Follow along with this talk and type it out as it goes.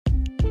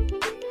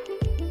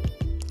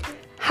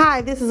Hi,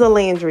 this is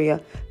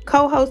Alandria,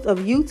 co-host of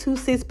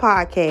U2Sis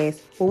Podcast,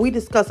 where we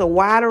discuss a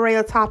wide array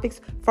of topics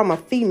from a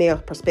female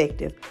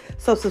perspective.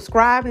 So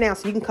subscribe now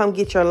so you can come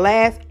get your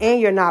laugh and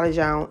your knowledge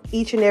on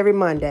each and every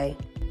Monday.